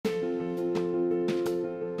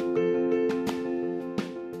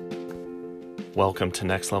Welcome to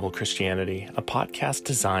Next Level Christianity, a podcast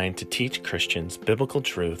designed to teach Christians biblical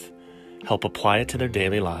truth, help apply it to their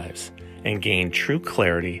daily lives, and gain true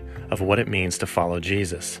clarity of what it means to follow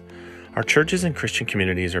Jesus. Our churches and Christian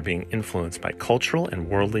communities are being influenced by cultural and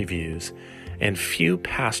worldly views, and few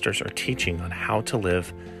pastors are teaching on how to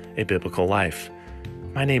live a biblical life.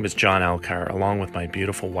 My name is John Alcar, along with my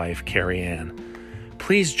beautiful wife, Carrie Ann.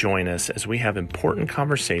 Please join us as we have important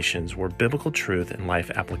conversations where biblical truth and life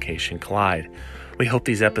application collide. We hope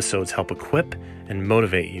these episodes help equip and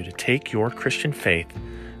motivate you to take your Christian faith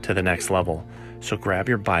to the next level. So grab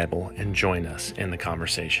your Bible and join us in the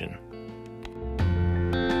conversation.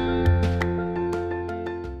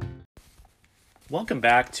 Welcome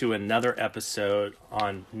back to another episode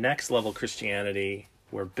on Next Level Christianity,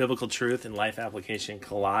 where biblical truth and life application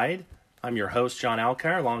collide. I'm your host, John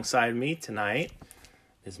Alcar. Alongside me tonight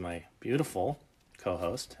is my beautiful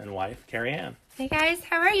co-host and wife, Carrie Ann. Hey guys,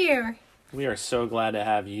 how are you? We are so glad to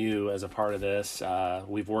have you as a part of this.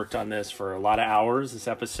 We've worked on this for a lot of hours, this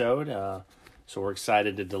episode, so we're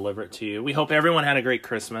excited to deliver it to you. We hope everyone had a great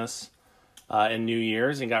Christmas and New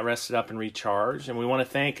Year's and got rested up and recharged. And we want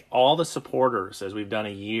to thank all the supporters as we've done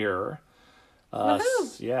a year.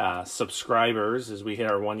 Subscribers as we hit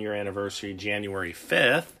our 1 year anniversary, January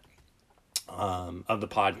 5th of the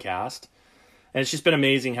podcast. And it's just been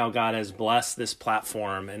amazing how God has blessed this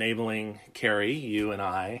platform, enabling Carrie, you and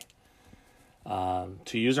I,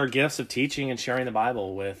 to use our gifts of teaching and sharing the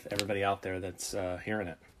Bible with everybody out there that's hearing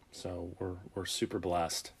it. So we're super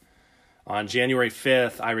blessed. On January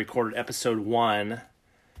 5th, I recorded episode 1,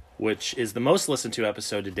 which is the most listened to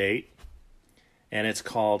episode to date. And it's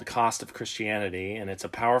called Cost of Christianity. And it's a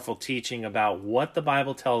powerful teaching about what the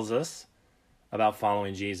Bible tells us about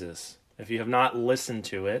following Jesus. If you have not listened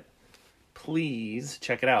to it, please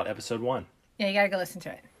check it out, episode 1. Yeah, you gotta go listen to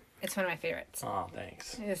it. It's one of my favorites. Oh,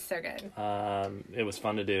 thanks. It is so good. It was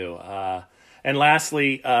fun to do. And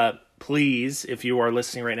lastly, please, if you are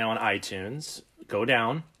listening right now on iTunes, go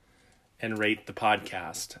down and rate the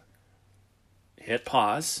podcast. Hit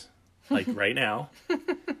pause, like right now,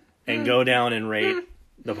 and go down and rate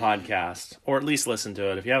the podcast, or at least listen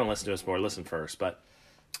to it. If you haven't listened to us before, listen first. But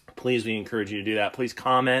please, we encourage you to do that. Please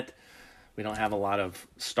comment. We don't have a lot of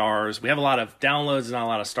stars. We have a lot of downloads and not a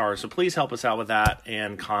lot of stars. So please help us out with that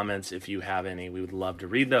and comments if you have any. We would love to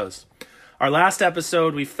read those. Our last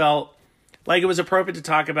episode, we felt like it was appropriate to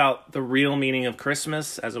talk about the real meaning of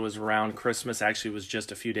Christmas, as it was around Christmas. Actually, it was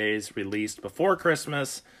just a few days released before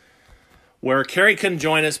Christmas, where Carrie couldn't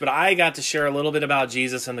join us, but I got to share a little bit about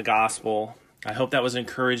Jesus and the gospel. I hope that was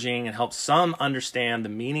encouraging and helped some understand the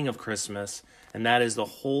meaning of Christmas, and that is the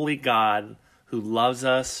holy God who loves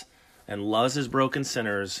us and loves his broken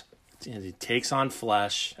sinners. He takes on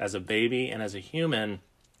flesh as a baby and as a human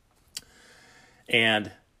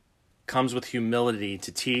and comes with humility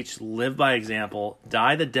to teach, live by example,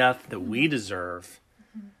 die the death that we deserve,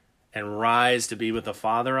 and rise to be with the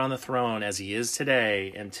Father on the throne as he is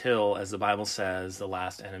today until, as the Bible says, the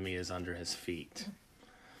last enemy is under his feet.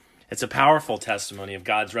 It's a powerful testimony of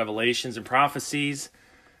God's revelations and prophecies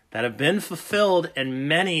that have been fulfilled, and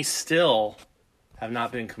many still have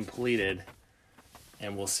not been completed,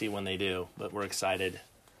 and we'll see when they do. But we're excited,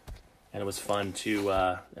 and it was fun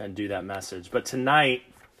to do that message. But tonight,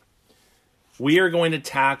 we are going to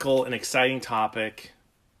tackle an exciting topic,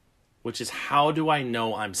 which is, how do I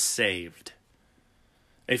know I'm saved?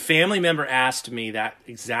 A family member asked me that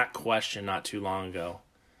exact question not too long ago.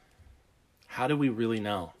 How do we really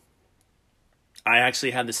know? I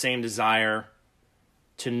actually had the same desire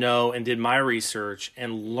to know, and did my research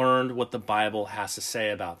and learned what the Bible has to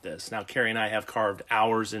say about this. Now, Carrie and I have carved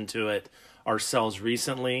hours into it ourselves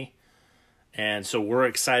recently, and so we're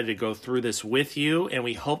excited to go through this with you, and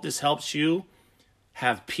we hope this helps you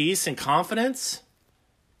have peace and confidence,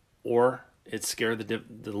 or it scared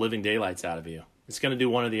the living daylights out of you. It's going to do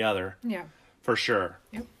one or the other, for sure.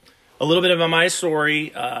 Yep. A little bit of my story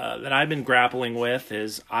that I've been grappling with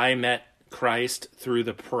is I met Christ through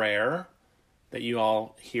the prayer that you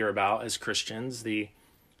all hear about as Christians, the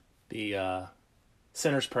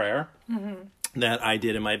sinner's prayer that I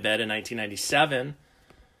did in my bed in 1997.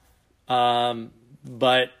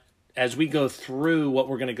 But as we go through what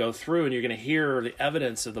we're going to go through, and you're going to hear the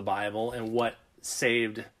evidence of the Bible and what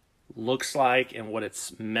saved looks like and what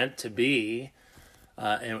it's meant to be,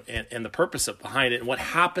 and the purpose behind it, and what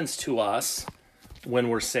happens to us when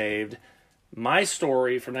we're saved. My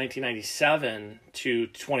story from 1997 to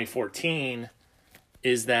 2014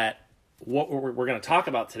 is that what we're going to talk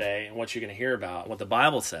about today and what you're going to hear about, what the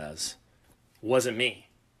Bible says, wasn't me.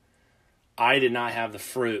 I did not have the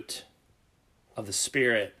fruit of the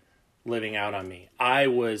Spirit living out on me. I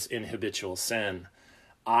was in habitual sin.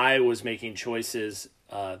 I was making choices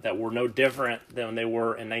that were no different than they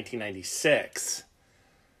were in 1996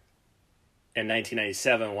 and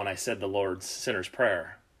 1997 when I said the Lord's Sinner's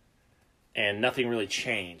Prayer. And nothing really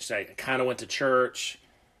changed. I kind of went to church.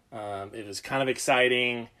 It was kind of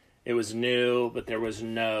exciting. It was new, but there was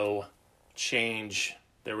no change.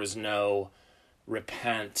 There was no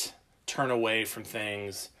repent, turn away from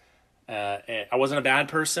things. I wasn't a bad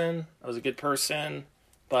person. I was a good person,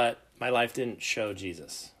 but my life didn't show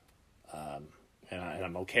Jesus. And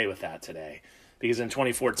I'm okay with that today. Because in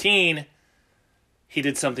 2014, he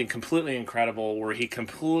did something completely incredible where he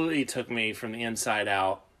completely took me from the inside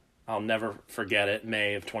out. I'll never forget it,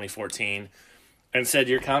 May of 2014, and said,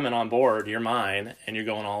 you're coming on board, you're mine, and you're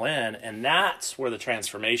going all in. And that's where the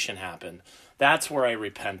transformation happened. That's where I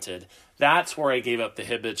repented. That's where I gave up the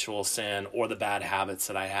habitual sin or the bad habits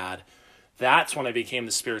that I had. That's when I became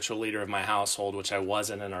the spiritual leader of my household, which I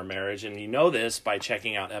wasn't in our marriage. And you know this by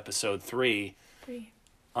checking out episode 3,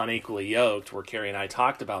 Unequally Yoked, where Carrie and I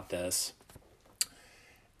talked about this.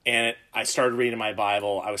 And I started reading my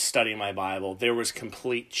Bible. I was studying my Bible. There was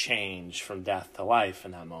complete change from death to life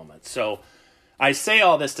in that moment. So I say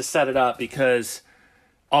all this to set it up because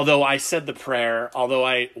although I said the prayer, although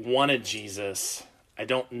I wanted Jesus, I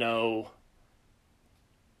don't know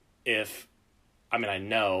if,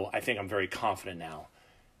 I think I'm very confident now.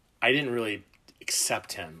 I didn't really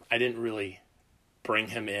accept him. I didn't really bring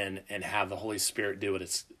him in and have the Holy Spirit do what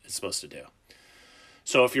it's supposed to do.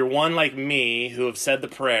 So if you're one like me who have said the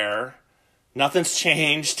prayer, nothing's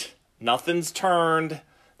changed, nothing's turned,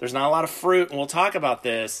 there's not a lot of fruit, and we'll talk about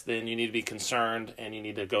this, then you need to be concerned and you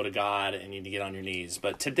need to go to God and you need to get on your knees.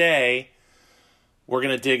 But today, we're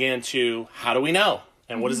going to dig into how do we know?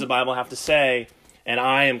 And what does the Bible have to say? And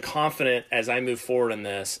I am confident as I move forward in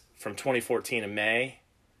this from 2014 in May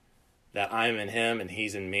that I'm in him and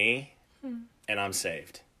he's in me and I'm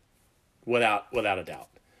saved without a doubt.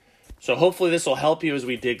 So hopefully this will help you as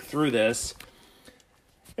we dig through this.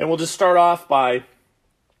 And we'll just start off by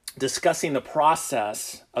discussing the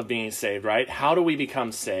process of being saved, right? How do we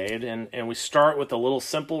become saved? And we start with a little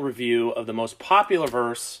simple review of the most popular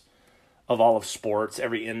verse of all of sports.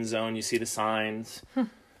 Every end zone, you see the signs.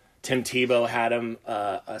 Tim Tebow had him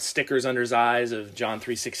stickers under his eyes of John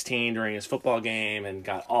 3:16 during his football game and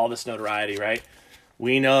got all this notoriety, right?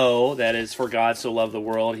 We know that is for God so loved the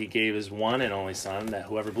world, he gave his one and only Son, that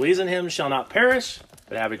whoever believes in him shall not perish,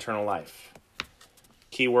 but have eternal life.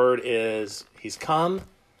 Key word is he's come,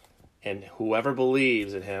 and whoever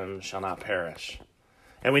believes in him shall not perish.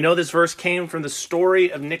 And we know this verse came from the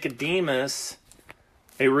story of Nicodemus,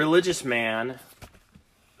 a religious man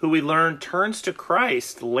who we learn turns to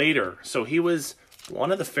Christ later. So he was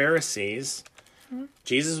one of the Pharisees.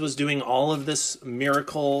 Jesus was doing all of this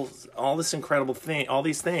miracle, all this incredible thing, all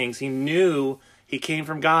these things. He knew he came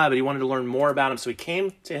from God, but he wanted to learn more about him. So he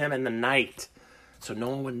came to him in the night so no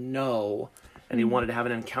one would know. And he wanted to have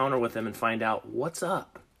an encounter with him and find out what's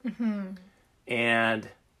up. And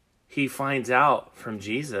he finds out from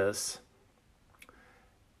Jesus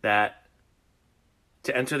that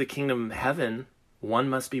to enter the kingdom of heaven, one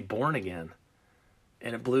must be born again.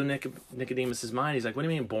 And it blew Nicodemus' mind. He's like, what do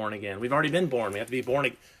you mean born again? We've already been born. We have to be born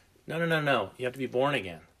again. No. You have to be born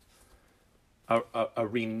again. A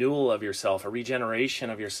renewal of yourself, a regeneration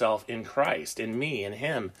of yourself in Christ, in me, in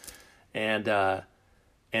him. And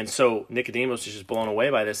so Nicodemus is just blown away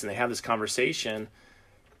by this, and they have this conversation.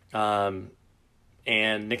 And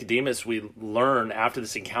Nicodemus, we learn after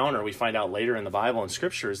this encounter, we find out later in the Bible and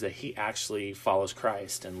scriptures that he actually follows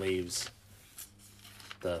Christ and leaves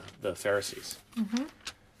the Pharisees.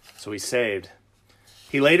 So he's saved.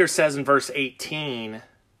 He later says in verse 18,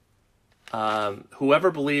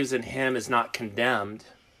 whoever believes in him is not condemned,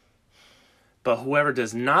 but whoever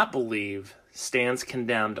does not believe stands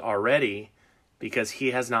condemned already because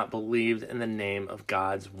he has not believed in the name of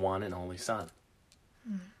God's one and only Son.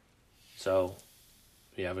 So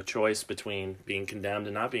you have a choice between being condemned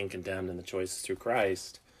and not being condemned, and the choice is through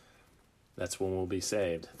Christ. That's when we'll be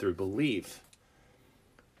saved, through belief.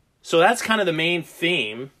 So that's kind of the main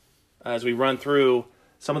theme as we run through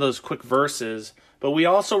some of those quick verses. But we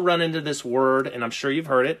also run into this word, and I'm sure you've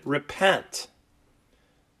heard it, repent.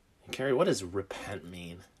 And Carrie, what does repent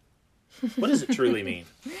mean? What does it truly mean?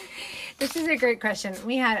 This is a great question.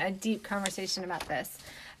 We had a deep conversation about this.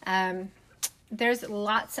 There's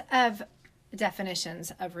lots of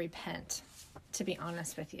definitions of repent, to be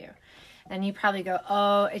honest with you. And you probably go,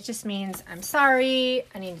 oh, it just means I'm sorry.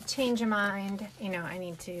 I need to change your mind. I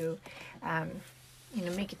need to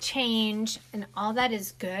make a change, and all that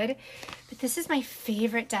is good. But this is my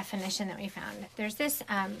favorite definition that we found. There's this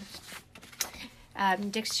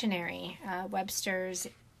dictionary, Webster's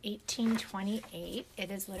 1828. It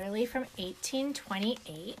is literally from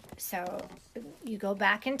 1828. So you go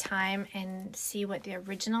back in time and see what the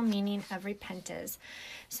original meaning of repent is.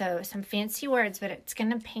 So some fancy words, but it's going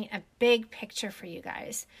to paint a big picture for you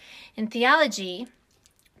guys. In theology,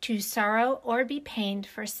 to sorrow or be pained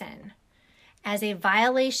for sin, as a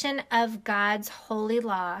violation of God's holy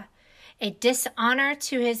law, a dishonor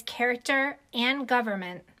to his character and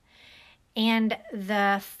government, and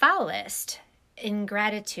the foulest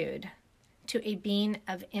ingratitude to a being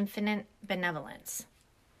of infinite benevolence.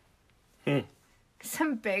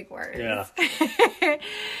 Some big words. Yeah.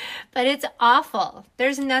 But it's awful.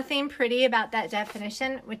 There's nothing pretty about that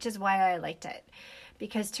definition, which is why I liked it.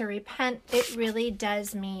 Because to repent, it really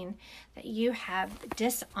does mean that you have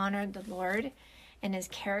dishonored the Lord and his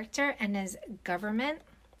character and his government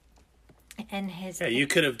and his... Yeah, you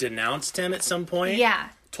could have denounced him at some point. Yeah.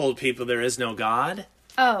 Told people there is no God.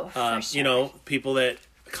 Oh, for sure. People that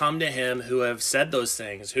come to him who have said those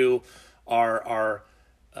things, who are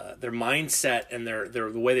their mindset and their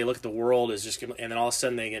the way they look at the world is just, and then all of a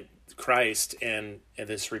sudden they get Christ, and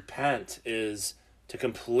this repent is to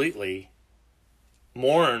completely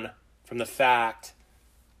mourn from the fact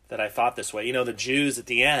that I thought this way. The Jews at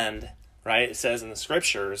the end, right? It says in the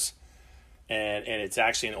scriptures, and it's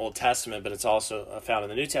actually in the Old Testament, but it's also found in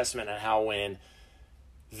the New Testament, and how when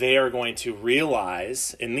they are going to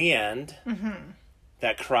realize in the end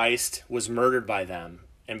that Christ was murdered by them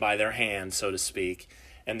and by their hand, so to speak,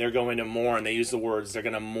 and they're going to mourn. They use the words, they're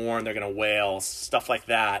going to mourn, they're going to wail, stuff like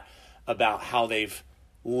that, about how they've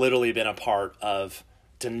literally been a part of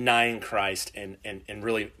denying Christ and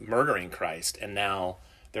really murdering Christ, and now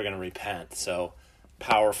they're going to repent. So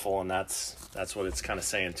powerful, and that's what it's kind of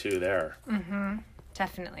saying too there.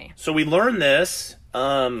 Definitely. So we learn this.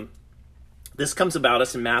 This comes about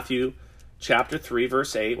us in Matthew chapter 3,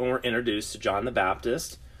 verse 8, when we're introduced to John the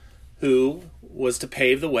Baptist, who was to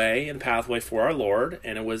pave the way and pathway for our Lord,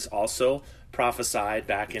 and it was also prophesied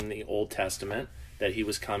back in the Old Testament that he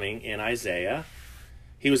was coming in Isaiah.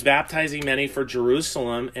 He was baptizing many for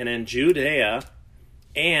Jerusalem and in Judea,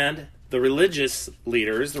 and the religious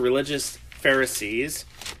leaders, the religious Pharisees,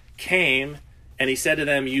 came, and he said to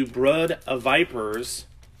them, "You brood of vipers,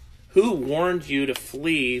 who warned you to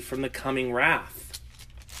flee from the coming wrath?"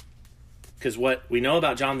 Because what we know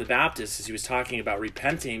about John the Baptist is he was talking about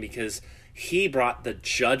repenting because he brought the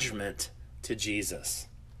judgment to Jesus.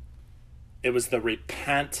 It was the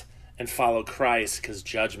repent and follow Christ because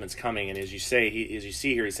judgment's coming. And as you see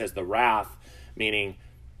here, he says the wrath, meaning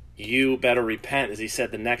you better repent. As he said,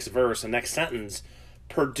 the next verse, the next sentence,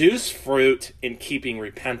 produce fruit in keeping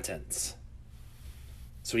repentance.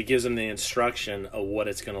 So he gives them the instruction of what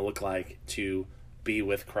it's going to look like to be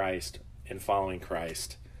with Christ and following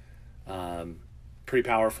Christ. Pretty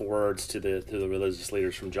powerful words to the religious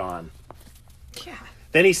leaders from John. Yeah.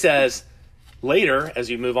 Then he says, later, as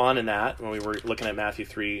you move on in that, when we were looking at Matthew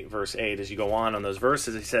 3, verse 8, as you go on those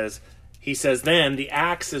verses, he says, then the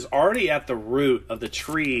axe is already at the root of the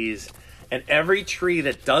trees, and every tree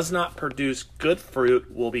that does not produce good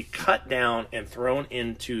fruit will be cut down and thrown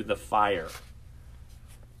into the fire.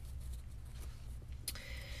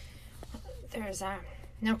 There's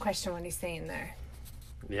no question what he's saying there.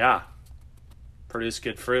 Yeah. Produce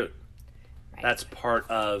good fruit. Right. That's part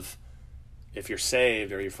of, if you're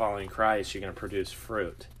saved or you're following Christ, you're going to produce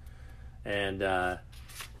fruit. And,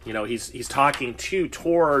 he's talking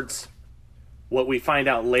towards what we find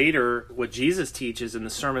out later, what Jesus teaches in the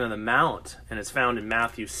Sermon on the Mount. And it's found in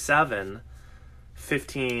Matthew 7,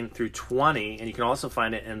 15 through 20. And you can also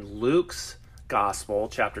find it in Luke's Gospel,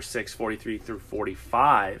 chapter 6, 43 through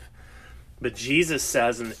 45. But Jesus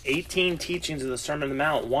says in the 18 teachings of the Sermon on the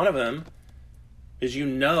Mount, one of them is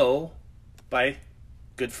by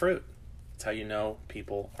good fruit. That's how you know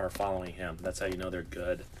people are following him. That's how you know they're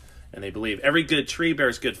good and they believe. Every good tree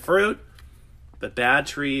bears good fruit, but bad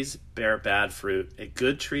trees bear bad fruit. A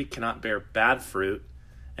good tree cannot bear bad fruit,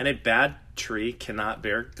 and a bad tree cannot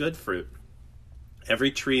bear good fruit.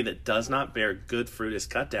 Every tree that does not bear good fruit is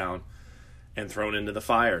cut down and thrown into the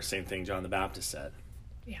fire. Same thing John the Baptist said.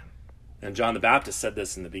 Yeah. And John the Baptist said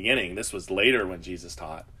this in the beginning. This was later when Jesus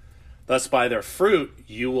taught. Thus by their fruit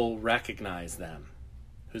you will recognize them.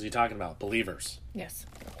 Who's he talking about? Believers. Yes.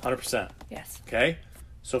 100%. Yes. Okay?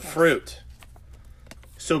 So fruit.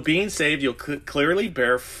 So being saved, you'll clearly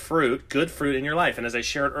bear fruit, good fruit in your life. And as I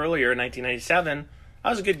shared earlier in 1997, I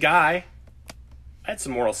was a good guy. I had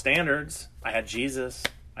some moral standards. I had Jesus,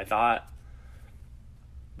 I thought.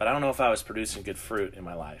 but I don't know if I was producing good fruit in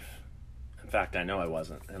my life. In fact, I know I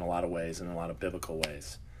wasn't in a lot of ways, in a lot of biblical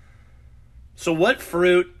ways. So what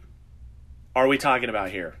fruit are we talking about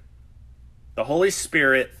here? The Holy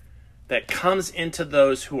Spirit that comes into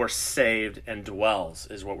those who are saved and dwells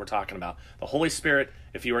is what we're talking about. The Holy Spirit,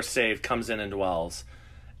 if you are saved, comes in and dwells.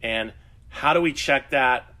 And how do we check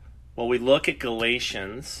that? Well, we look at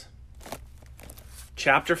Galatians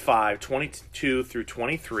chapter 5, 22 through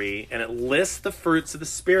 23, and it lists the fruits of the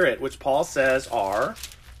Spirit, which Paul says are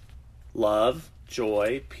love,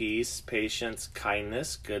 joy, peace, patience,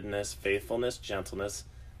 kindness, goodness, faithfulness, gentleness,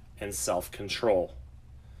 and self-control.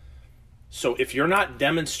 So if you're not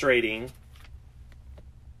demonstrating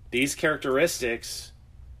these characteristics,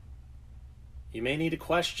 you may need to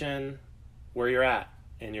question where you're at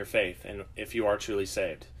in your faith and if you are truly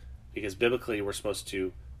saved. Because biblically, we're supposed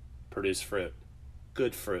to produce fruit,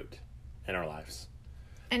 good fruit in our lives.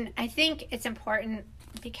 And I think it's important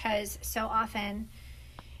because so often,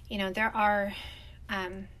 there are,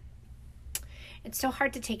 it's so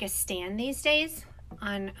hard to take a stand these days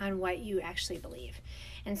on what you actually believe.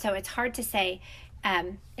 And so it's hard to say,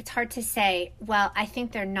 well, I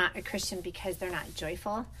think they're not a Christian because they're not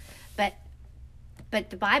joyful. But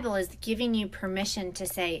the Bible is giving you permission to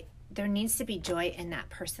say there needs to be joy in that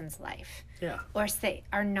person's life. Yeah. Or they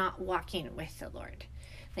are not walking with the Lord.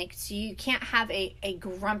 So you can't have a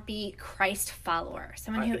grumpy Christ follower,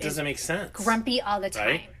 someone who doesn't make sense. Grumpy all the time.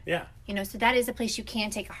 Right? Yeah. So that is a place you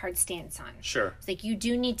can take a hard stance on. Sure. It's you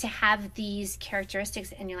do need to have these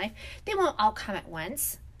characteristics in your life. They won't all come at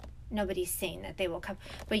once. Nobody's saying that they will come.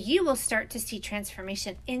 But you will start to see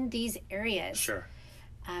transformation in these areas. Sure.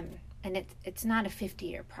 And it's not a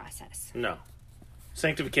 50-year process. No.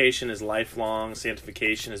 Sanctification is lifelong.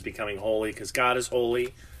 Sanctification is becoming holy because God is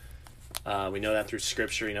holy. We know that through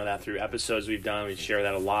Scripture. We know that through episodes we've done. We share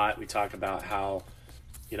that a lot. We talk about how,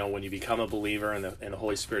 when you become a believer and the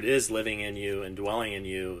Holy Spirit is living in you and dwelling in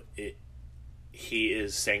you, He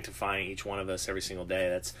is sanctifying each one of us every single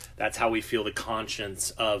day. That's how we feel the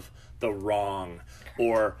conscience of the wrong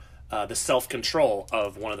or the self-control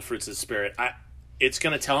of one of the fruits of the Spirit. It's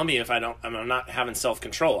going to tell me if I'm not having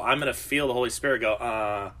self-control. I'm going to feel the Holy Spirit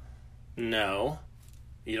go, no,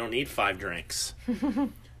 you don't need 5 drinks.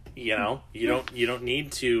 You don't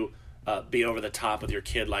need to be over the top with your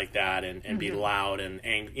kid like that and be loud and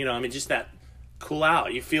angry. Just that cool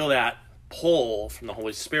out. You feel that pull from the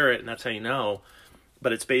Holy Spirit, and that's how you know.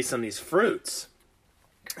 But it's based on these fruits.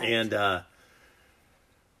 Correct. And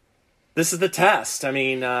this is the test. I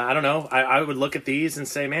don't know. I would look at these and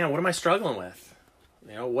say, man, what am I struggling with?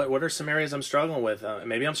 What are some areas I'm struggling with?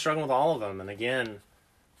 Maybe I'm struggling with all of them. And again,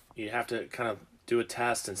 you have to kind of do a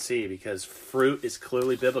test and see, because fruit is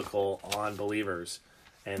clearly biblical on believers.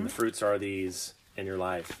 And the fruits are these in your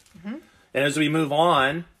life. Mm-hmm. And as we move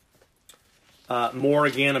on, more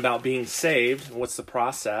again about being saved, what's the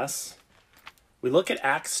process? We look at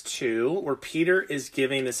Acts 2, where Peter is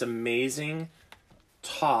giving this amazing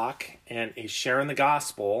talk, and he's sharing the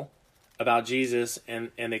gospel about Jesus,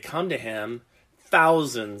 and they come to him,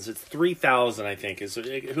 thousands, it's 3,000, I think.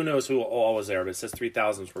 Who knows who all was there, but it says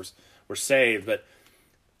 3,000 were saved. But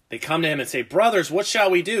they come to him and say, brothers, what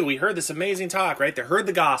shall we do? We heard this amazing talk, right? They heard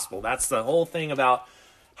the gospel. That's the whole thing about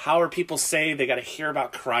how are people saved? They got to hear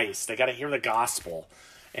about Christ. They got to hear the gospel.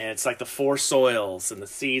 And it's like the 4 soils and the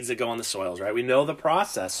seeds that go on the soils, right? We know the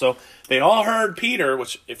process. So they all heard Peter,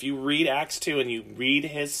 which if you read Acts 2 and you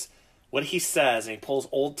read what he says, and he pulls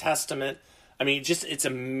Old Testament, it's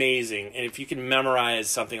amazing. And if you can memorize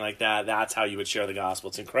something like that, that's how you would share the gospel.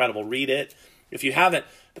 It's incredible. Read it if you haven't.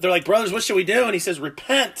 But they're like, brothers, what should we do? And he says,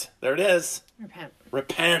 repent. There it is.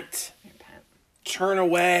 Repent. Turn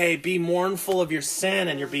away. Be mournful of your sin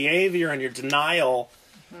and your behavior and your denial.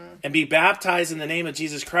 And be baptized in the name of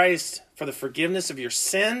Jesus Christ for the forgiveness of your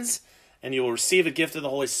sins, and you will receive a gift of the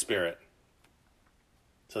Holy Spirit.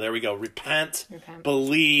 So there we go. Repent.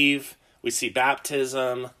 Believe. We see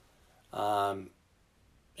baptism. And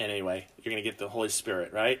anyway, you're going to get the Holy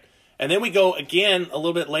Spirit, right? And then we go again a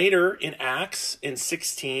little bit later in Acts in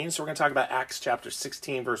 16. So we're going to talk about Acts chapter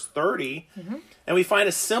 16, verse 30. Mm-hmm. And we find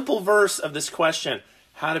a simple verse of this question,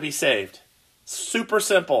 how to be saved. Super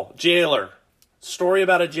simple. Jailer. Story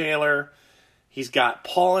about a jailer. He's got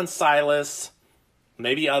Paul and Silas,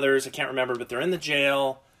 maybe others, I can't remember, but they're in the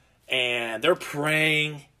jail, and they're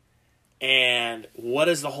praying. And what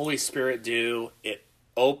does the Holy Spirit do? It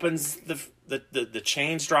opens the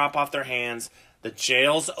chains drop off their hands, the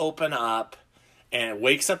jails open up, and it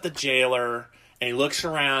wakes up the jailer, and he looks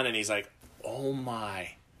around and he's like, oh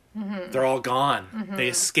my, they're all gone. Mm-hmm. They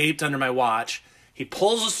escaped under my watch. He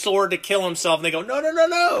pulls a sword to kill himself, and they go,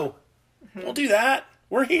 no. Don't do that.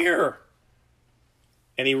 We're here.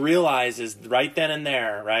 And he realizes right then and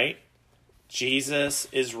there, right? Jesus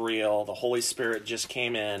is real. The Holy Spirit just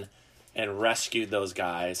came in and rescued those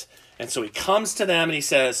guys. And so he comes to them and he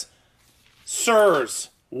says, Sirs,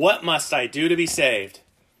 what must I do to be saved?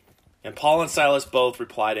 And Paul and Silas both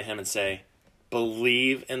reply to him and say,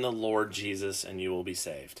 believe in the Lord Jesus and you will be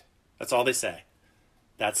saved. That's all they say.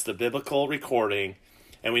 That's the biblical recording.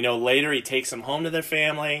 And we know later he takes them home to their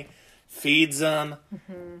family, feeds them,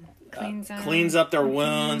 cleans up their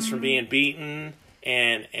wounds from being beaten,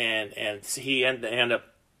 and he end up,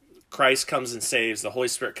 Christ comes and saves, the Holy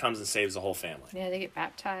Spirit comes and saves the whole family. Yeah, they get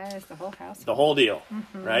baptized, the whole house. The whole deal,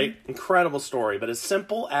 right? Incredible story. But as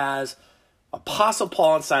simple as Apostle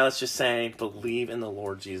Paul and Silas just saying, believe in the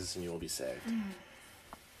Lord Jesus and you will be saved.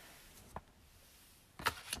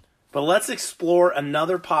 But let's explore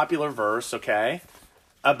another popular verse, okay,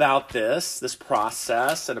 about this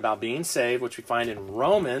process and about being saved, which we find in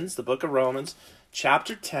Romans, the book of Romans,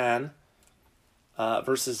 chapter 10,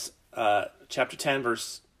 verse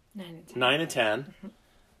 9 and 10.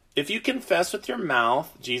 If you confess with your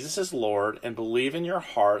mouth Jesus is Lord and believe in your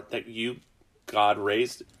heart that God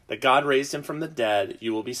raised him from the dead,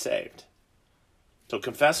 you will be saved. So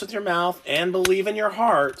confess with your mouth and believe in your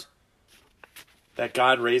heart that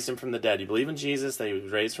God raised him from the dead. You believe in Jesus, that he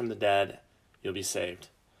was raised from the dead, you'll be saved.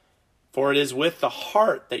 For it is with the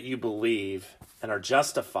heart that you believe and are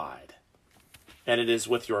justified, and it is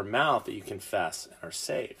with your mouth that you confess and are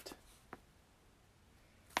saved.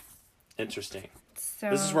 Interesting. So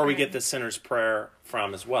this is where we get the sinner's prayer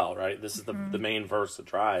from as well, right? This is the main verse that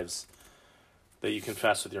drives that you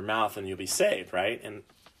confess with your mouth and you'll be saved, right? And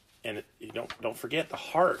you don't forget, the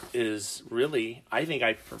heart is really, I think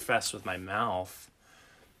I professed with my mouth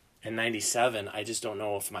in 97. I just don't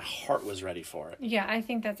know if my heart was ready for it. Yeah, I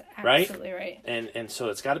think that's absolutely right. And so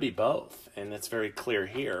it's got to be both, and it's very clear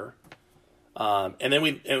here. And then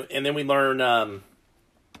we learn.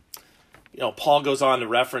 Paul goes on to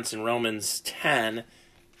reference in Romans 10,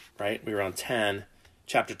 right? We were on 10,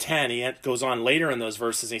 chapter 10. He goes on later in those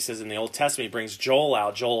verses, and he says in the Old Testament, he brings Joel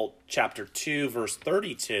out, Joel chapter 2, verse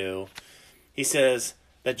 32. He says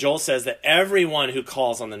that Joel says that everyone who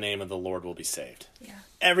calls on the name of the Lord will be saved. Yeah.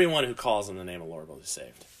 Everyone who calls on the name of the Lord will be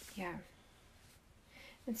saved. Yeah.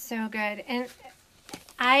 It's so good. And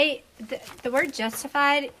the word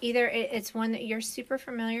justified, either it's one that you're super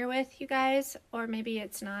familiar with, you guys, or maybe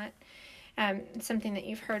it's not. Something that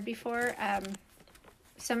you've heard before.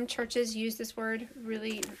 Some churches use this word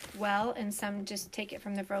really well, and some just take it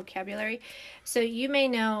from the vocabulary. So you may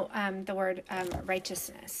know the word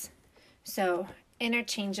righteousness. So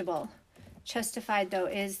interchangeable. Justified, though,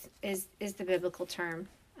 is the biblical term.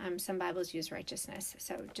 Some Bibles use righteousness.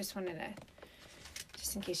 So just wanted to,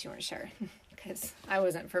 just in case you weren't sure, because I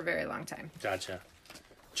wasn't for a very long time. Gotcha.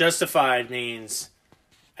 Justified means,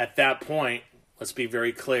 at that point, let's be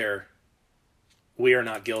very clear, we are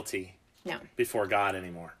not guilty before God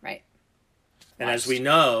anymore. Right. And as we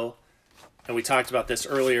know, and we talked about this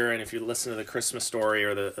earlier, and if you listen to the Christmas story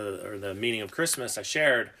or the meaning of Christmas I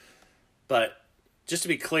shared, but just to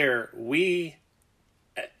be clear, we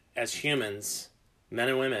as humans, men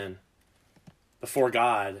and women, before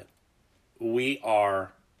God, we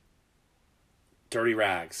are dirty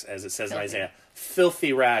rags, as it says in Isaiah.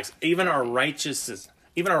 Filthy rags. Even our righteousness.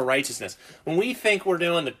 When we think we're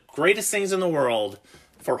doing the greatest things in the world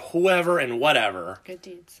for whoever and whatever. Good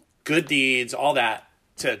deeds, all that.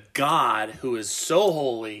 To God, who is so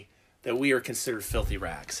holy that we are considered filthy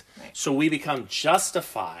rags. Right. So we become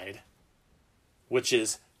justified, which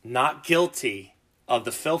is not guilty of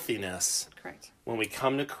the filthiness. Correct. When we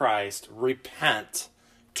come to Christ, repent,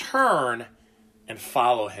 turn, and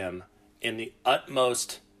follow him in the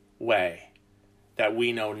utmost way that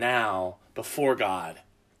we know now before God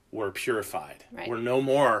we're purified. Right. We're no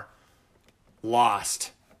more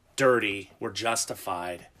lost, dirty. We're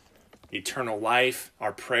justified. Eternal life,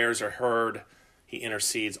 our prayers are heard. He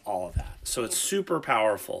intercedes, all of that. So it's super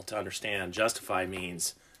powerful to understand. Justified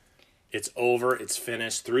means it's over, it's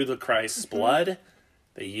finished through the Christ's blood,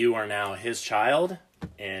 that you are now his child,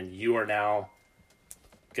 and you are now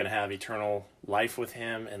going to have eternal life with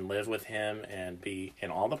him and live with him and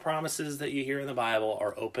all the promises that you hear in the Bible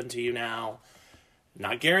are open to you now.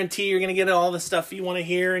 Not guarantee you're going to get all the stuff you want to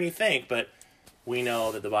hear and you think, but we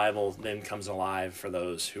know that the Bible then comes alive for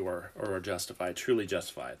those who are justified, truly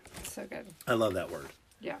justified. So good. I love that word.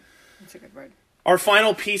 Yeah, it's a good word. Our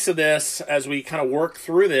final piece of this, as we kind of work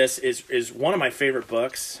through this, is one of my favorite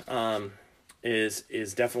books.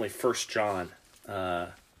 Is definitely 1 John,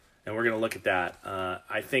 and we're going to look at that.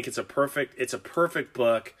 I think it's a perfect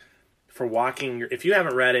book for walking. If you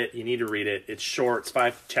haven't read it, you need to read it. It's short. It's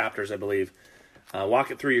 5 chapters, I believe.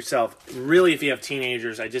 Walk it through yourself. Really, if you have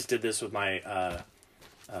teenagers, I just did this with my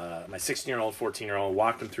my 16-year-old, 14-year-old.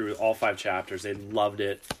 Walked them through all 5 chapters. They loved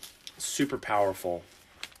it. Super powerful.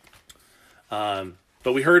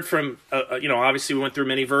 But we heard from, obviously we went through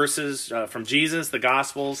many verses from Jesus, the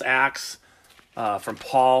Gospels, Acts, from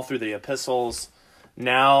Paul through the epistles.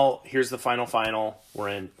 Now, here's the final. We're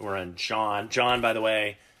in John. John, by the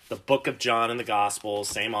way, the book of John and the Gospels,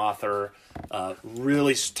 same author.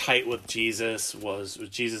 Really tight with Jesus.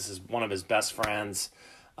 Jesus is one of his best friends.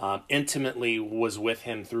 Intimately was with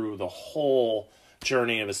him through the whole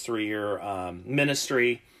journey of his 3-year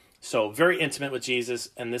ministry. So very intimate with Jesus,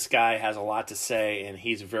 and this guy has a lot to say, and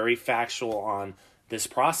he's very factual on this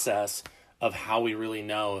process of how we really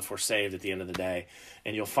know if we're saved at the end of the day.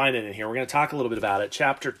 And you'll find it in here. We're going to talk a little bit about it.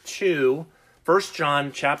 Chapter 2, 1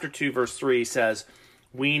 John chapter 2, verse 3 says,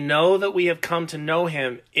 "We know that we have come to know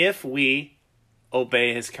him if we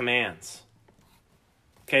obey his commands."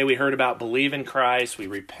 Okay, we heard about believe in Christ, we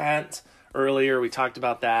repent earlier, we talked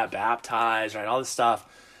about that, baptize, right, all this stuff.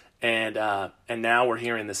 And now we're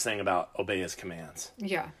hearing this thing about obey his commands.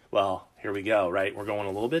 Yeah. Well, here we go, right? We're going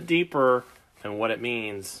a little bit deeper in what it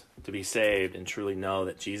means to be saved and truly know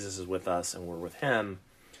that Jesus is with us and we're with him.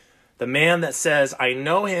 The man that says, "I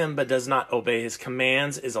know him," but does not obey his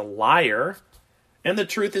commands is a liar, and the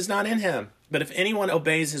truth is not in him. But if anyone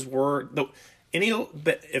obeys his word,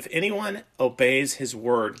 if anyone obeys his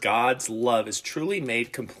word, God's love is truly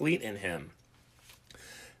made complete in him.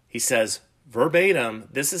 He says, verbatim,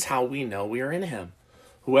 this is how we know we are in him.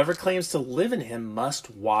 Whoever claims to live in him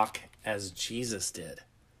must walk as Jesus did.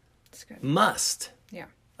 That's good. Must. Yeah.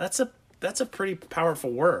 That's a pretty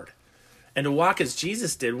powerful word. And to walk as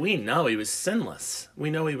Jesus did, we know he was sinless. We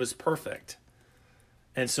know he was perfect.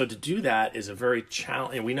 And so to do that is a very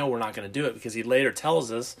challenge. And we know we're not going to do it because he later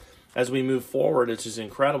tells us as we move forward, which is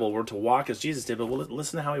incredible, we're to walk as Jesus did. But we'll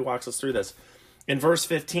listen to how he walks us through this. In verse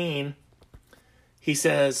 15, he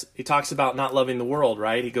talks about not loving the world,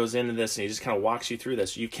 right? He goes into this and he just kind of walks you through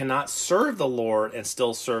this. You cannot serve the Lord and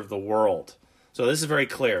still serve the world. So this is very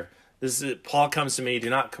clear. Paul comes to me, do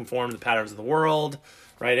not conform to the patterns of the world,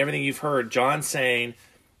 right? Everything you've heard. John saying,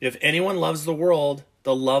 if anyone loves the world,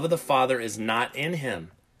 the love of the Father is not in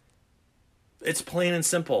him. It's plain and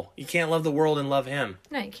simple. You can't love the world and love him.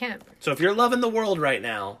 No, you can't. So if you're loving the world right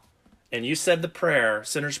now, and you said the prayer,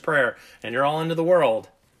 sinner's prayer, and you're all into the world,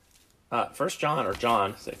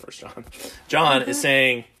 John is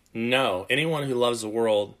saying, no, anyone who loves the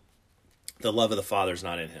world, the love of the Father is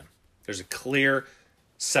not in him. There's a clear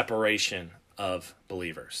separation of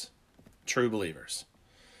believers, true believers.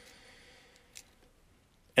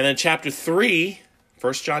 And then chapter 3,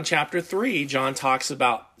 1 John chapter 3, John talks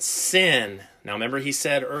about sin. Now remember he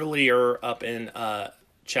said earlier up in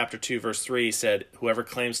chapter 2, verse 3, he said, whoever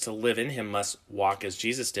claims to live in him must walk as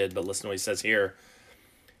Jesus did. But listen to what he says here.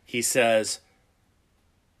 He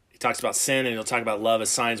talks about sin and he'll talk about love as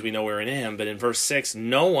signs we know we're in him. But in verse 6,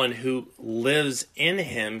 no one who lives in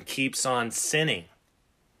him keeps on sinning.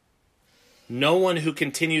 No one who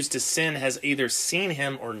continues to sin has either seen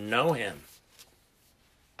him or know him.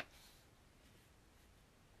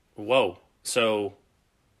 Whoa. So,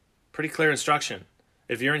 pretty clear instruction.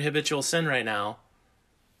 If you're in habitual sin right now,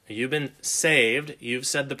 you've been saved, you've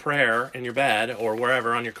said the prayer in your bed or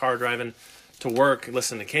wherever on your car driving to work,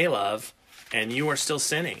 listen to K-Love, and you are still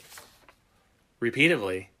sinning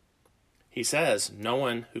repeatedly, he says, no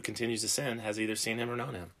one who continues to sin has either seen him or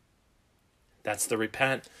known him. That's the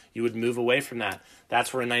repent. You would move away from that.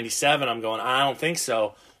 That's where in 97 I'm going, I don't think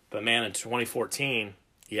so. But man, in 2014,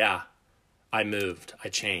 yeah, I moved. I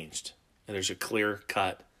changed. And there's a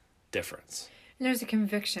clear-cut difference. And there's a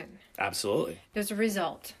conviction. Absolutely. There's a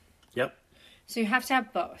result. Yep. So you have to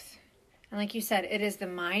have both. And like you said, it is the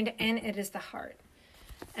mind and it is the heart.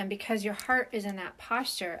 And because your heart is in that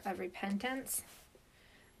posture of repentance,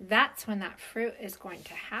 that's when that fruit is going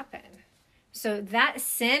to happen. So that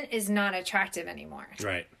sin is not attractive anymore.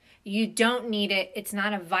 Right. You don't need it. It's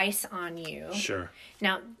not a vice on you. Sure.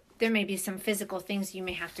 Now, there may be some physical things you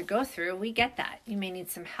may have to go through. We get that. You may need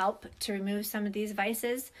some help to remove some of these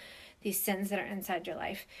vices, these sins that are inside your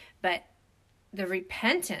life. But the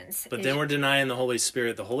repentance... But then we're denying the Holy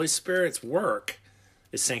Spirit. The Holy Spirit's work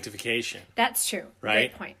is sanctification. That's true.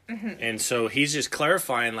 Right? Great point. Mm-hmm. And so he's just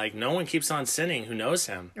clarifying, like, no one keeps on sinning who knows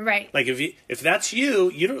him. Right. Like, if that's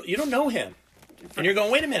you don't know him. And you're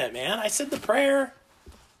going, wait a minute, man. I said the prayer.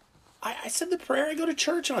 I said the prayer. I go to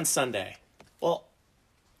church on Sunday. Well,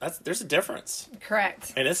 there's a difference.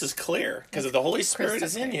 Correct. And this is clear. Because if the Holy Spirit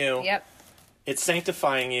is in you, yep, it's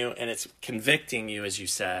sanctifying you and it's convicting you, as you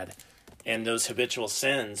said. And those habitual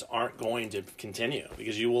sins aren't going to continue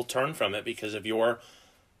because you will turn from it because of your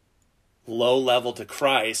low level to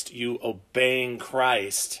Christ, you obeying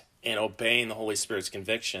Christ and obeying the Holy Spirit's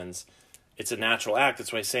convictions. It's a natural act.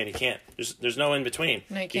 That's why he's saying you can't. There's no in between.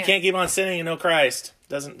 No, you can't keep on sinning and know Christ.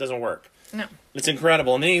 Doesn't work. No. It's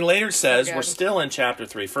incredible. And then he later says, Okay. we're still in chapter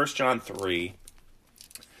 3, 1 John 3.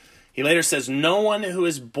 He later says, no one who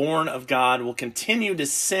is born of God will continue to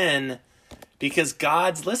sin because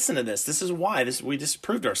God's, listen to this. This is why. We just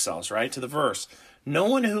proved ourselves, right, to the verse. No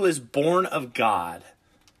one who is born of God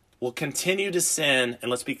will continue to sin. And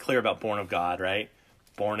let's be clear about born of God, right?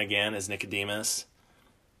 Born again as Nicodemus.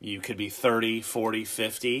 You could be 30, 40,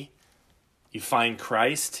 50. You find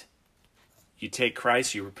Christ. You take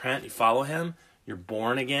Christ, you repent, you follow him. You're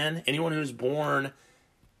born again. Anyone who's born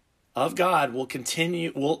of God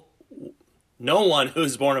no one who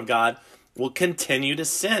is born of God will continue to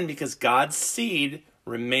sin because God's seed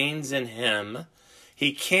remains in him.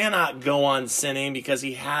 He cannot go on sinning because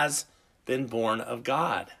he has been born of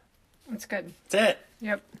God. That's good. That's it.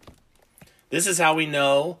 Yep. This is how we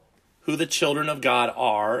know who the children of God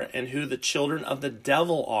are and who the children of the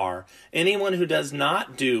devil are. Anyone who does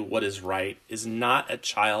not do what is right is not a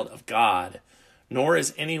child of God, nor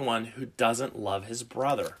is anyone who doesn't love his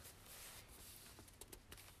brother.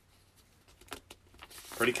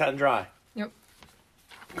 Pretty cut and dry. Yep.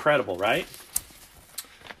 Incredible, right?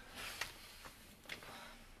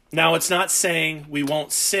 Now, it's not saying we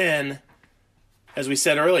won't sin. As we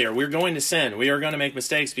said earlier, we're going to sin. We are going to make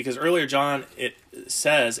mistakes because earlier, John, it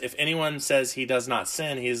says, if anyone says he does not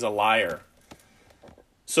sin, he is a liar.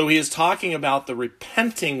 So he is talking about the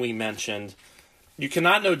repenting we mentioned. You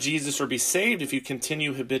cannot know Jesus or be saved if you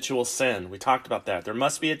continue habitual sin. We talked about that. There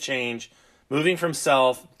must be a change, moving from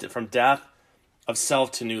death of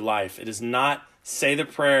self to new life. It is not say the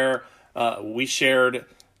prayer we shared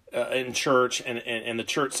in church, and the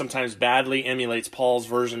church sometimes badly emulates Paul's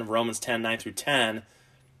version of Romans 10, 9 through 10,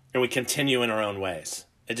 and we continue in our own ways.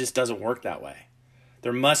 It just doesn't work that way.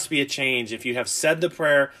 There must be a change. If you have said the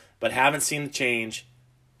prayer but haven't seen the change,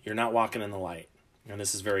 you're not walking in the light. And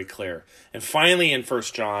this is very clear. And finally in 1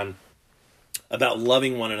 John, about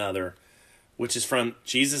loving one another, which is from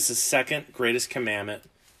Jesus' second greatest commandment,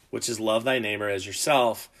 which is love thy neighbor as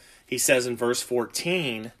yourself. He says in verse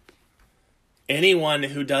 14, anyone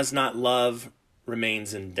who does not love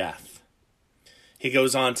remains in death. He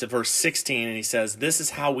goes on to verse 16 and he says, this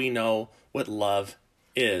is how we know what love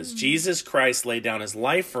is. Mm-hmm. Jesus Christ laid down his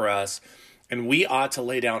life for us, and we ought to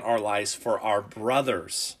lay down our lives for our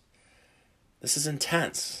brothers. This is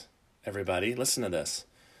intense, everybody. Listen to this.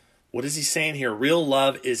 What is he saying here? Real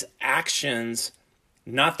love is actions,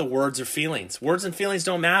 not the words or feelings. Words and feelings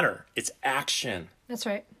don't matter. It's action. That's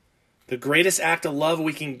right. The greatest act of love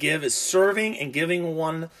we can give is serving and giving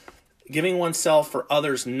oneself for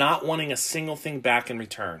others, not wanting a single thing back in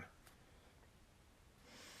return.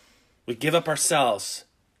 We give up ourselves.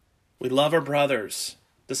 We love our brothers.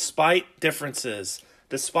 Despite differences,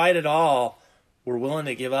 despite it all, we're willing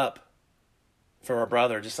to give up for our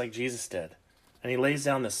brother, just like Jesus did. And he lays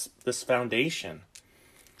down this foundation.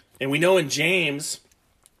 And we know in James,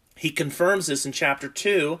 he confirms this in chapter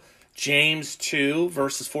 2, James 2,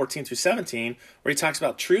 verses 14 through 17, where he talks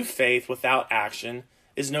about true faith without action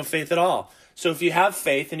is no faith at all. So if you have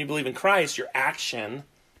faith and you believe in Christ, your action,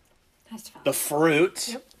 the fruit,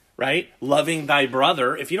 yep, right? Loving thy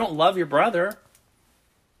brother. If you don't love your brother,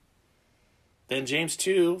 then James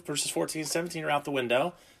 2, verses 14 and 17 are out the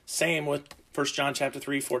window. Same with 1 John chapter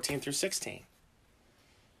 3, 14 through 16.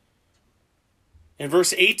 In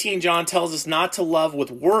verse 18, John tells us not to love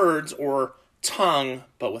with words or tongue,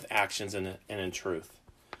 but with actions and in truth.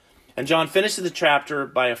 And John finishes the chapter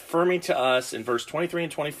by affirming to us in verse 23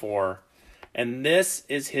 and 24, and this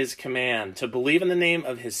is his command, to believe in the name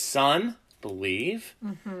of his Son,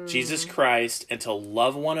 Jesus Christ, and to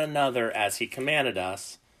love one another as he commanded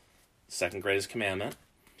us, second greatest commandment.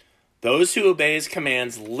 Those who obey his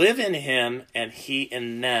commands live in him and he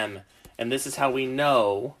in them. And this is how we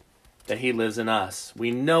know that he lives in us. We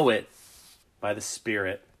know it by the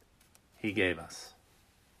Spirit he gave us.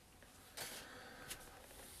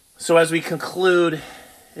 So as we conclude,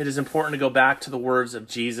 it is important to go back to the words of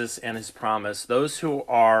Jesus and his promise. Those who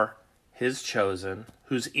are his chosen,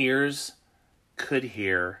 whose ears could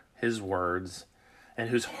hear his words, and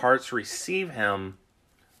whose hearts receive him,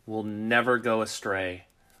 will never go astray,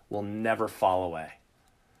 will never fall away.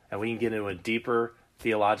 And we can get into a deeper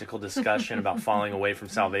theological discussion about falling away from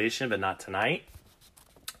salvation, but not tonight.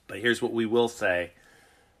 But here's what we will say,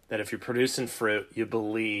 that if you're producing fruit, you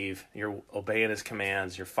believe, you're obeying his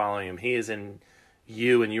commands, you're following him, he is in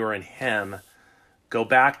you and you are in him, Go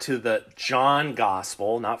back to the John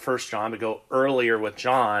gospel, not First John, but go earlier with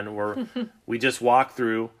John, where we just walked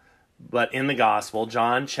through, but in the gospel,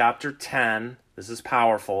 John chapter 10, this is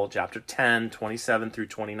powerful, chapter 10, 27 through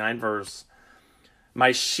 29 verse.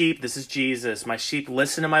 My sheep, this is Jesus, my sheep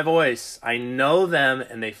listen to my voice. I know them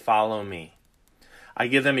and they follow me. I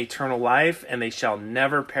give them eternal life and they shall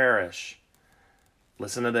never perish.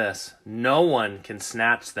 Listen to this. No one can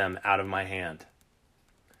snatch them out of my hand.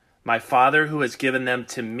 My Father who has given them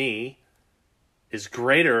to me is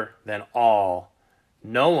greater than all.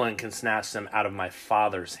 No one can snatch them out of my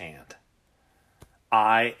Father's hand.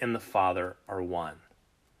 I and the Father are one.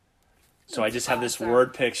 So I just have this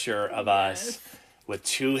word picture of us with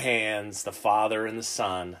two hands, the Father and the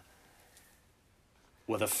Son,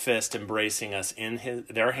 with a fist embracing us in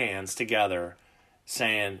their hands together,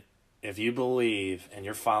 saying, if you believe and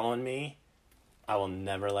you're following me, I will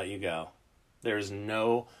never let you go. There's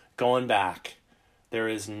no going back. There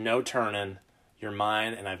is no turning. You're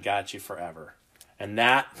mine and I've got you forever. And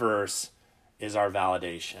that verse is our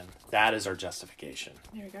validation. That is our justification.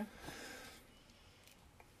 There we go.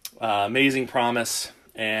 Amazing promise.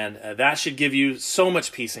 And that should give you so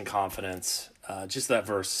much peace and confidence. Just that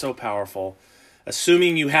verse, so powerful.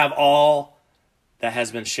 Assuming you have all that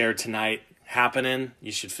has been shared tonight happening,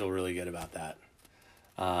 you should feel really good about that.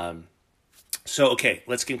 Okay,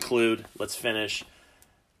 let's conclude. Let's finish.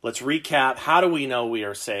 Let's recap. How do we know we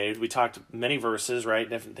are saved? We talked many verses, right?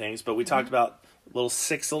 Different things, but we talked about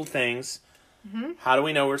six little things. Mm-hmm. How do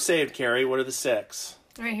we know we're saved, Carrie? What are the six?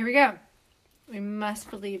 All right, here we go. We must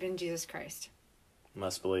believe in Jesus Christ.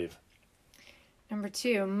 Must believe. Number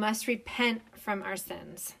 2, must repent from our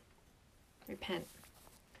sins. Repent.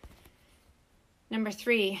 Number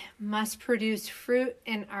 3, must produce fruit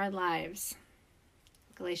in our lives.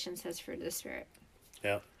 Galatians says fruit of the Spirit.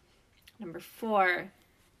 Yep. Number 4,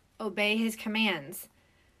 obey his commands.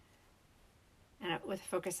 And with a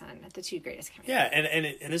focus on the 2 greatest commands. Yeah,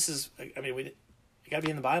 and this is, you got to be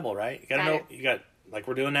in the Bible, right? You got to know, you got, like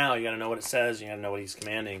we're doing now, you got to know what it says, you got to know what he's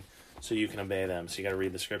commanding so you can obey them. So you got to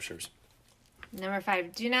read the scriptures. Number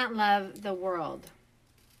 5, do not love the world.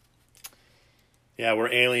 Yeah,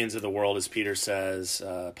 we're aliens of the world, as Peter says.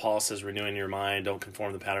 Paul says, renewing your mind, don't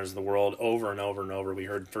conform to the patterns of the world. Over and over and over, we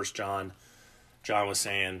heard 1 John. John was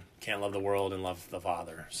saying, can't love the world and love the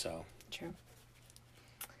Father. So true.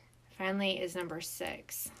 Finally is number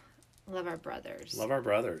 6, love our brothers. Love our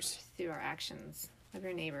brothers. Through our actions. Love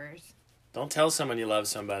your neighbors. Don't tell someone you love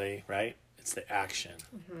somebody, right? It's the action.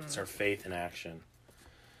 Mm-hmm. It's our faith in action.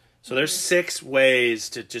 So there's 6 ways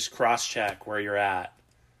to just cross-check where you're at.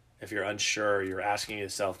 If you're unsure, you're asking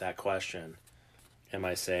yourself that question, am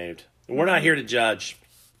I saved? We're not here to judge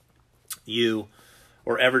you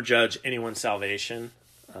or ever judge anyone's salvation.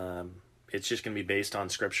 It's just going to be based on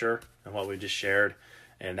Scripture and what we just shared,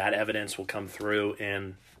 and that evidence will come through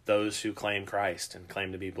in those who claim Christ and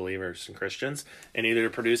claim to be believers and Christians, and either they're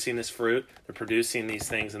producing this fruit, they're producing these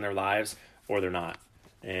things in their lives, or they're not.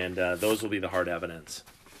 And those will be the hard evidence.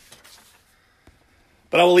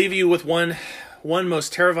 But I will leave you with one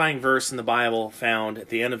most terrifying verse in the Bible found at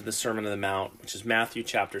the end of the Sermon on the Mount, which is Matthew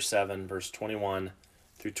chapter 7, verse 21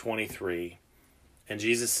 through 23. And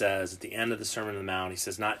Jesus says at the end of the Sermon on the Mount, he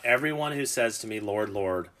says, not everyone who says to me, Lord,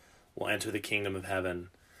 Lord, will enter the kingdom of heaven,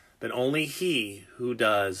 but only he who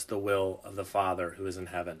does the will of the Father who is in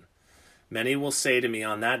heaven. Many will say to me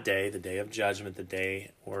on that day, the day of judgment, the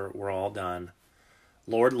day where we're all done,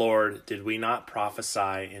 Lord, Lord, did we not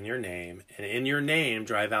prophesy in your name, and in your name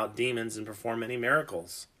drive out demons and perform many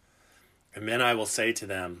miracles? And then I will say to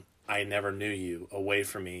them, I never knew you. Away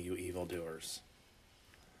from me, you evildoers.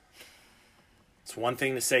 It's one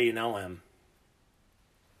thing to say you know him.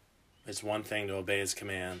 It's one thing to obey his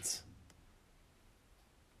commands.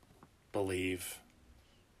 Believe.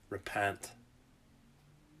 Repent.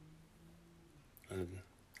 And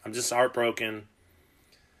I'm just heartbroken.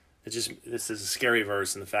 This is a scary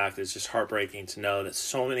verse in the fact that it's just heartbreaking to know that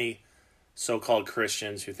so many so-called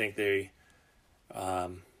Christians who think they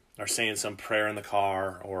are saying some prayer in the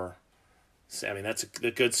car, or that's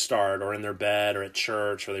a good start, or in their bed or at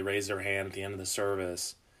church, or they raise their hand at the end of the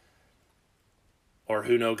service, or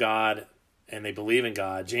who know God and they believe in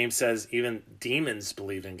God. James says even demons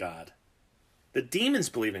believe in God. The demons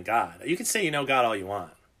believe in God. You can say you know God all you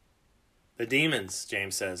want. The demons,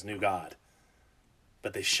 James says, knew God.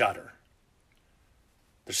 But they shudder.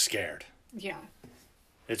 They're scared. Yeah.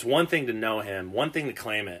 It's one thing to know him, one thing to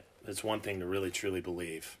claim it. It's one thing to really, truly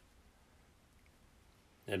believe.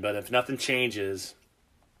 But if nothing changes,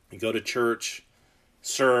 you go to church,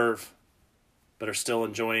 serve, but are still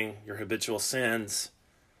enjoying your habitual sins,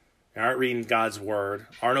 aren't reading God's word,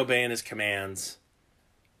 aren't obeying his commands,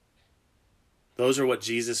 Those are what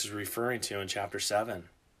Jesus is referring to in chapter 7.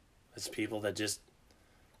 It's people that just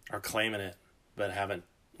are claiming it but haven't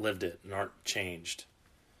lived it and aren't changed.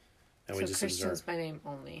 And So we just Christians observe. by name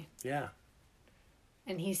only. Yeah.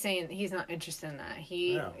 And he's saying he's not interested in that.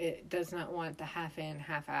 It does not want the half in,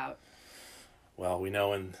 half out. Well, we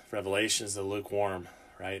know in Revelations the lukewarm,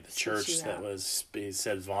 right? The church that he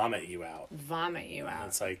said vomit you out. Vomit you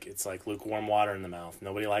out. It's like lukewarm water in the mouth.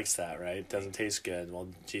 Nobody likes that, right? It doesn't taste good. Well,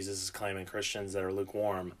 Jesus is claiming Christians that are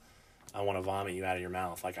lukewarm, I want to vomit you out of your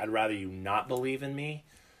mouth. Like, I'd rather you not believe in me,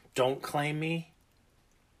 don't claim me,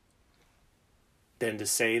 than to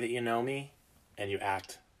say that you know me and you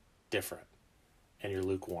act different and you're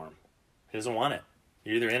lukewarm. He doesn't want it.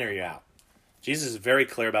 You're either in or you're out. Jesus is very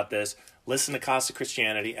clear about this. Listen to Cost of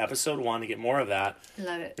Christianity, episode 1, to get more of that.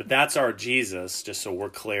 Love it. But that's our Jesus, just so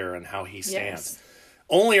we're clear on how he stands. Yes.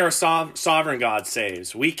 Only our sovereign God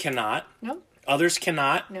saves. We cannot. Nope. Others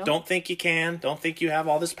cannot. Nope. Don't think you can. Don't think you have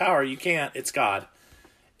all this power. You can't. It's God.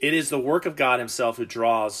 It is the work of God himself who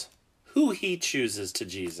draws who he chooses to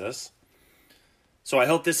Jesus. So I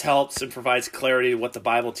hope this helps and provides clarity to what the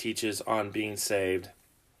Bible teaches on being saved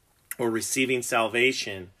or receiving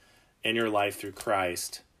salvation in your life through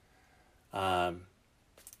Christ. I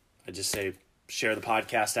just say share the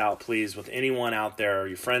podcast out, please, with anyone out there,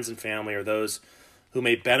 your friends and family, or those who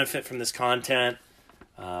may benefit from this content.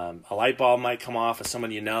 A light bulb might come off with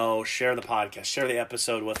someone you know. Share the podcast. Share the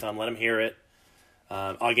episode with them. Let them hear it.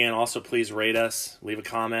 Again, also, please rate us. Leave a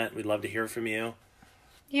comment. We'd love to hear from you.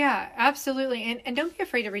 Yeah, absolutely. And don't be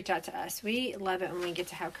afraid to reach out to us. We love it when we get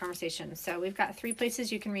to have conversations. So we've got 3 places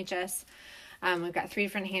you can reach us. We've got 3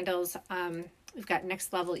 different handles. We've got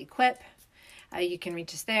Next Level Equip. You can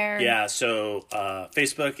reach us there. Yeah, so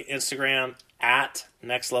Facebook, Instagram, at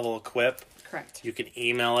Next Level Equip. Correct. You can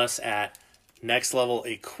email us at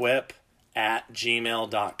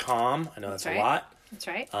nextlevelequip@gmail.com. I know that's right. a lot. That's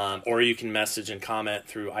right. Or you can message and comment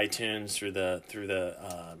through iTunes, through the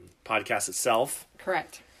podcast itself.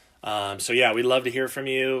 Correct. So yeah, we'd love to hear from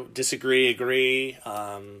you. Disagree, agree.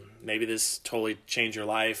 Maybe this totally changed your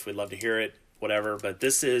life. We'd love to hear it, whatever. But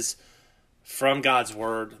this is from God's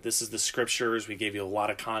Word. This is the Scriptures. We gave you a lot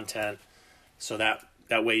of content. So that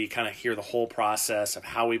way you kind of hear the whole process of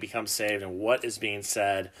how we become saved and what is being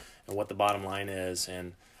said and what the bottom line is.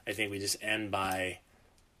 And I think we just end by,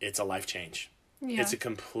 it's a life change. Yeah. It's a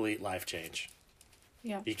complete life change.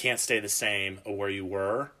 Yeah. You can't stay the same or where you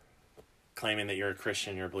were, claiming that you're a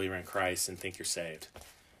Christian, you're a believer in Christ, and think you're saved.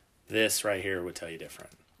 This right here would tell you different.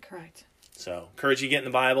 Correct. So, encourage you to get in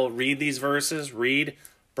the Bible, read these verses, read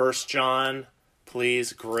 1 John,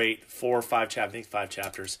 please. Great 4 or 5 chapters, I think 5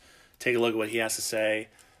 chapters. Take a look at what he has to say.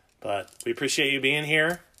 But we appreciate you being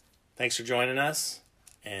here. Thanks for joining us,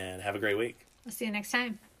 and have a great week. We'll see you next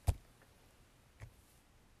time.